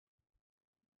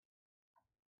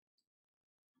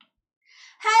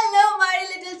Hello, my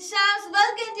little champs.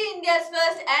 Welcome to India's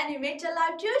first animated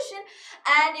live tuition.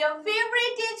 And your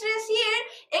favorite teacher is here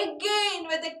again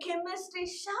with a chemistry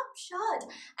sharp shot.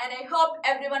 And I hope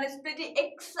everyone is pretty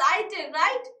excited,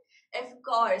 right? Of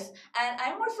course. And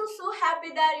I'm also so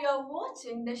happy that you're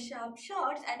watching the sharp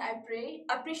shots, and I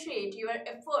appreciate your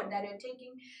effort that you're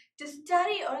taking to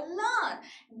study or learn.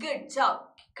 Good job.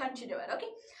 Continue it, okay?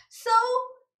 So,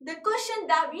 the question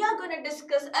that we are going to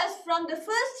discuss is from the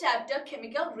first chapter,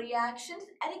 chemical reactions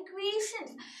and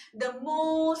equations. The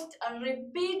most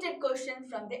repeated question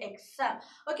from the exam.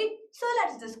 Okay, so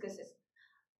let's discuss this.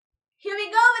 Here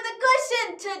we go with the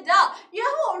question. Tada! You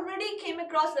have already came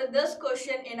across with this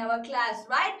question in our class,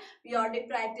 right? We already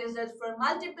practiced it for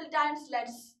multiple times.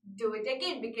 Let's do it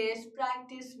again because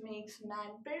practice makes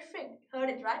man perfect.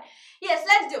 Heard it, right? Yes,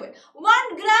 let's do it. 1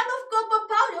 gram of copper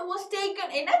powder was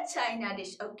taken in a china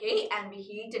dish, okay, and we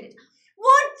heated it.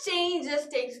 What changes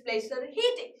takes place on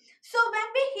heating? So when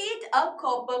we heat a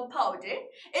copper powder,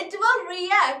 it will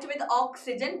react with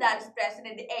oxygen that is present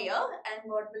in the air, and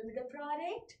what will be the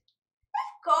product?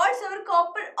 Course, our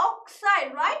copper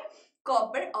oxide, right?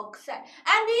 Copper oxide.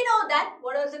 And we know that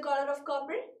what was the color of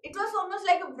copper? It was almost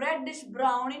like a reddish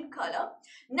brown in color.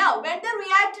 Now, when they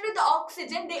reacted with the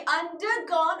oxygen, they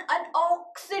undergone an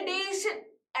oxidation.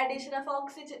 Addition of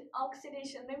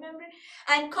oxidation, remember?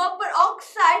 And copper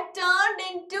oxide turned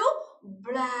into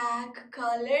black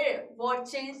color. What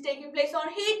change taking place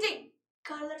on heating?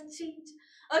 Color change.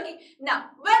 Okay, now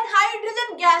when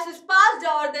hydrogen gas is passed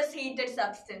over this heated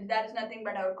substance, that is nothing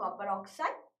but our copper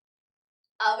oxide,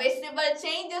 a visible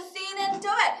change is seen into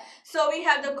it. So we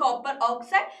have the copper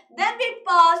oxide, then we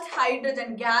passed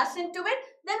hydrogen gas into it,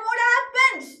 then what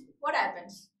happens? What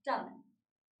happens? Tell me.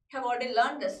 Have already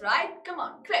learned this, right? Come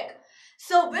on, quick.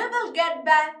 So we will get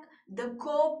back the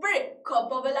copper.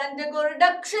 Copper will undergo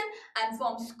reduction and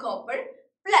forms copper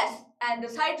plus, and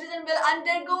this hydrogen will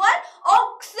undergo an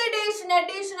oxidation,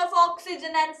 addition of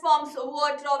oxygen, and forms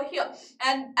water over here.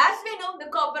 And as we know, the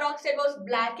copper oxide was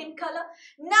black in color,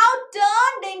 now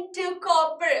turned into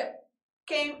copper,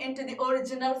 came into the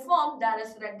original form, that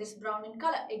is reddish brown in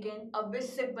color. Again, a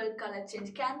visible color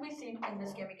change can be seen in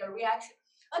this chemical reaction.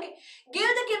 Okay, give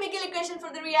the chemical equation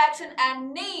for the reaction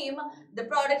and name the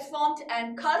products formed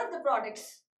and color of the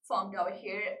products formed over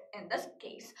here in this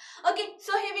case. Okay,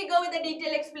 so here we go with the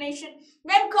detailed explanation.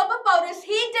 When copper powder is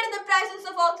heated in the presence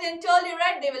of oxygen, told you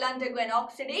right, they will undergo an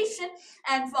oxidation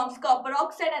and forms copper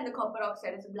oxide, and the copper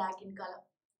oxide is black in color.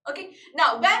 Okay,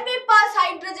 now when we pass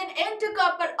hydrogen into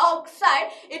copper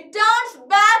oxide, it turns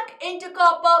back into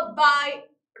copper by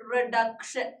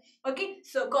reduction. Okay,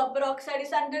 so copper oxide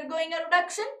is undergoing a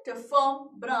reduction to form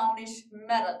brownish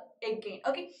metal again.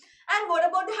 Okay, and what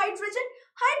about the hydrogen?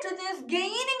 Hydrogen is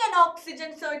gaining an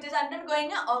oxygen, so it is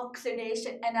undergoing an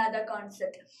oxidation. Another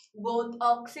concept, both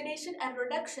oxidation and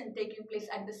reduction taking place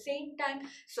at the same time,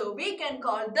 so we can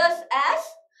call this as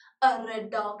a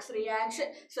redox reaction.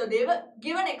 So they were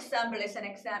given example as an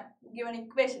example, given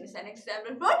equation is an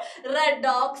example for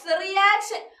redox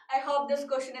reaction. I hope this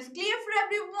question is clear for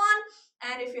everyone,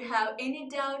 and if you have any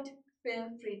doubt, feel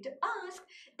free to ask.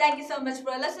 Thank you so much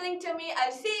for listening to me.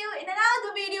 I'll see you in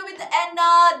another video with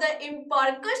another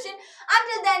important question.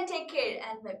 Until then, take care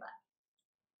and bye bye.